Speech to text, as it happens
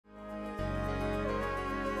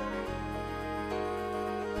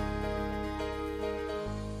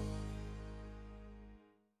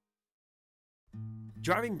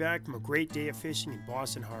Driving back from a great day of fishing in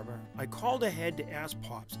Boston Harbor, I called ahead to ask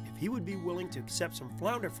Pops if he would be willing to accept some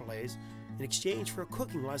flounder fillets in exchange for a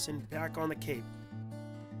cooking lesson back on the Cape.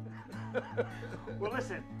 Well,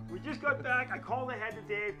 listen, we just got back. I called ahead to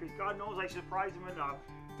Dave because God knows I surprised him enough.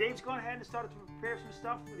 Dave's gone ahead and started to prepare some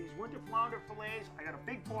stuff for these winter flounder fillets. I got a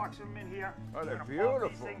big box of them in here. Oh, they're beautiful. Pop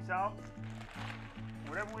these beautiful. Things out.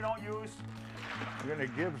 Whatever we don't use. You're going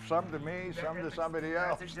to give some to me, some to somebody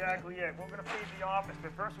else. That's exactly it. We're going to feed the office,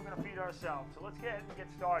 but first we're going to feed ourselves. So let's get ahead and get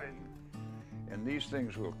started. And these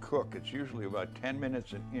things will cook. It's usually about 10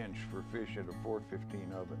 minutes an inch for fish at a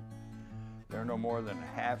 415 oven. They're no more than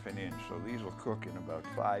half an inch, so these will cook in about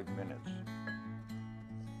 5 minutes.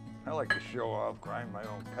 I like to show off, grind my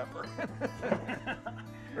own pepper.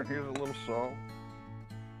 Here's a little salt.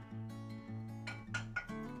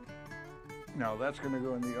 Now that's going to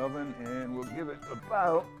go in the oven, and we'll give it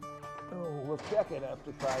about, we'll check it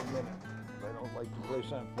after 5 minutes. I don't like to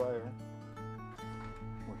place on fire,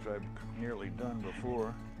 which I've nearly done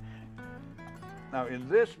before. Now in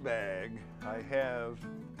this bag, I have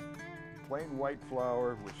plain white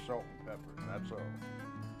flour with salt and pepper. That's all.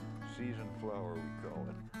 Seasoned flour, we call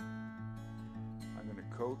it. I'm going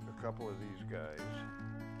to coat a couple of these guys.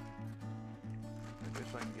 I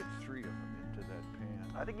guess I can get 3 of them into that pan.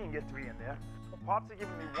 I think you can get 3 in there. Well, Pops are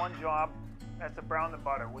giving me one job. That's to brown the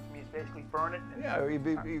butter, which means basically burn it. And yeah,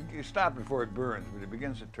 you stop before it burns, but it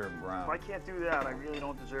begins to turn brown. If I can't do that, I really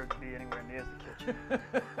don't deserve to be anywhere near the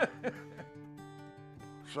kitchen.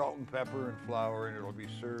 Salt and pepper and flour, and it'll be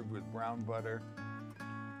served with brown butter,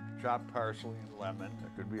 chopped parsley and lemon.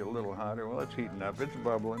 It could be a little hotter. Well, it's heating up. It's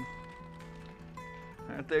bubbling.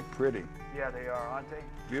 Aren't they pretty? Yeah, they are, aren't they?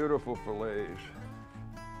 Beautiful fillets.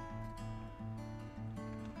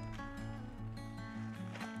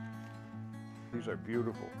 These are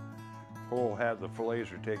beautiful. Whole half the fillets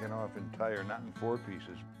are taken off entire, not in 4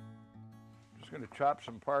 pieces. Just going to chop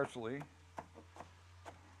some parsley.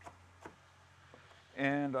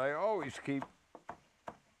 And I always keep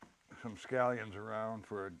some scallions around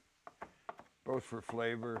for both for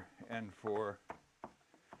flavor and for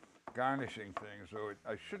garnishing things. So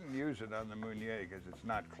I shouldn't use it on the Meunier because it's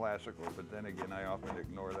not classical, but then again, I often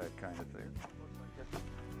ignore that kind of thing.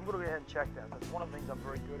 I'm going to go ahead and check that. That's one of the things I'm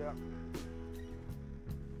very good at.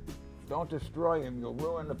 Don't destroy him, you'll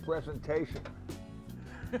ruin the presentation.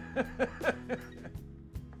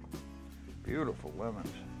 Beautiful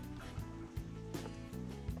lemons.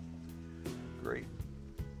 Great.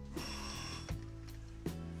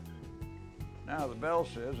 Now the bell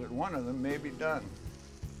says that one of them may be done.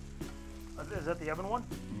 Is that the oven one?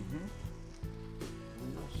 Mm-hmm.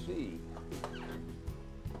 We'll see.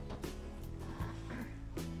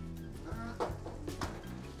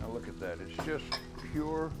 Now look at that. It's just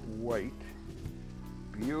pure white,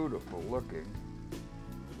 beautiful looking.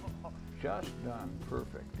 Just done,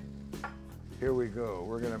 perfect. Here we go.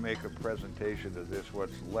 We're going to make a presentation of this,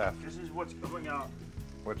 what's left. This is what's coming out.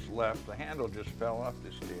 What's left. The handle just fell off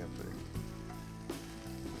this damn thing.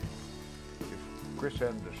 If Chris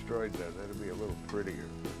hadn't destroyed that, that'd be a little prettier.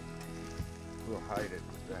 We'll hide it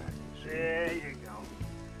with that. You see? There you go.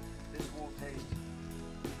 This will taste.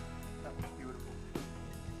 That was beautiful.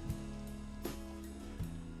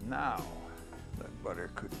 Now, that butter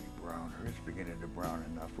could be browner. It's beginning to brown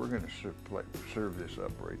enough. We're going to serve this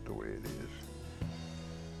up right the way it is.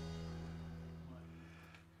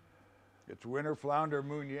 It's winter flounder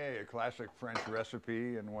Meunier, a classic French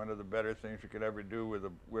recipe and one of the better things you could ever do with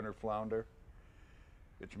a winter flounder.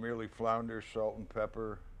 It's merely flounder, salt and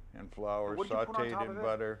pepper, and flour, sauteed in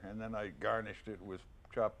butter, and then I garnished it with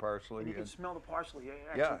chopped parsley. And you can smell the parsley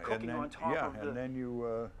actually cooking on top of the... and then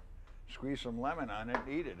you squeeze some lemon on it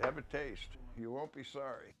and eat it. Have a taste. You won't be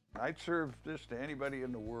sorry. I'd serve this to anybody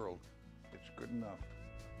in the world. It's good enough.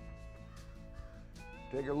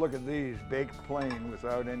 Take a look at these, baked plain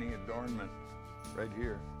without any adornment, right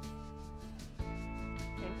here.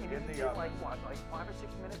 And you did like what, like 5 or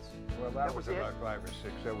 6 minutes? Well, that was about 5 or 6.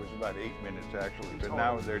 That was about 8 minutes actually. But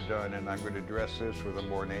now they're done, and I'm going to dress this with a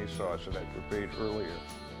Mornay sauce that I prepared earlier.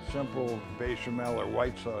 Simple bechamel or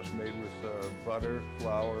white sauce made with butter,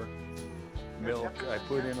 flour, milk. I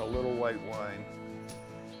put in a little white wine.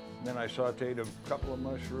 Then I sauteed a couple of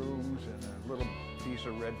mushrooms and a little piece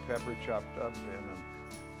of red pepper chopped up, and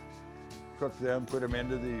cooked them, put them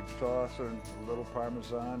into the sauce and a little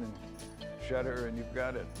Parmesan and cheddar, and you've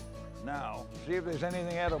got it. Now, see if there's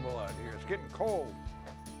anything edible out here. It's getting cold.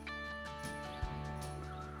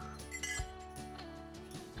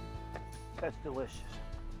 That's delicious.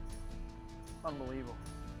 Unbelievable.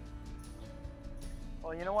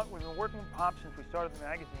 Well, you know what? We've been working with Pop since we started the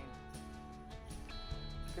magazine.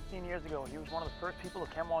 15 years ago. He was one of the first people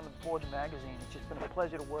who came on board the magazine. It's just been a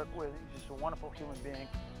pleasure to work with. He's just a wonderful human being.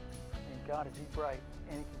 And God, is he bright,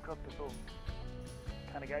 and he can cook the food.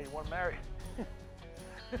 Kind of guy you want to marry.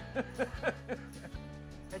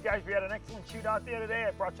 Hey guys, we had an excellent shoot out there today.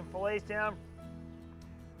 I brought some fillets down.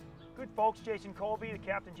 Good folks, Jason Colby, the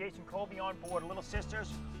captain Jason Colby on board Little Sisters.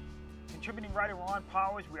 Contributing writer Ron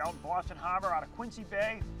Powers. We're out in Boston Harbor, out of Quincy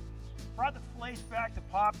Bay. Brought the fillets back to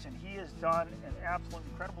Pops, and he has done an absolute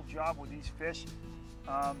incredible job with these fish.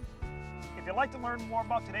 If you'd like to learn more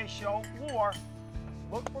about today's show, or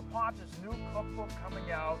look for Pops' new cookbook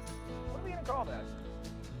coming out. What are we going to call that?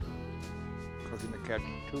 Cooking the Catch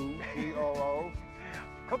 2, T-O-O.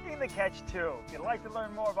 Cooking the Catch 2. If you'd like to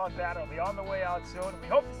learn more about that, it'll be on the way out soon. And we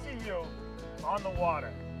hope to see you on the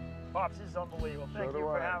water. Pops, this is unbelievable. Thank you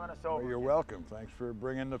for having us over. Well, you're welcome. Thanks for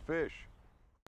bringing the fish.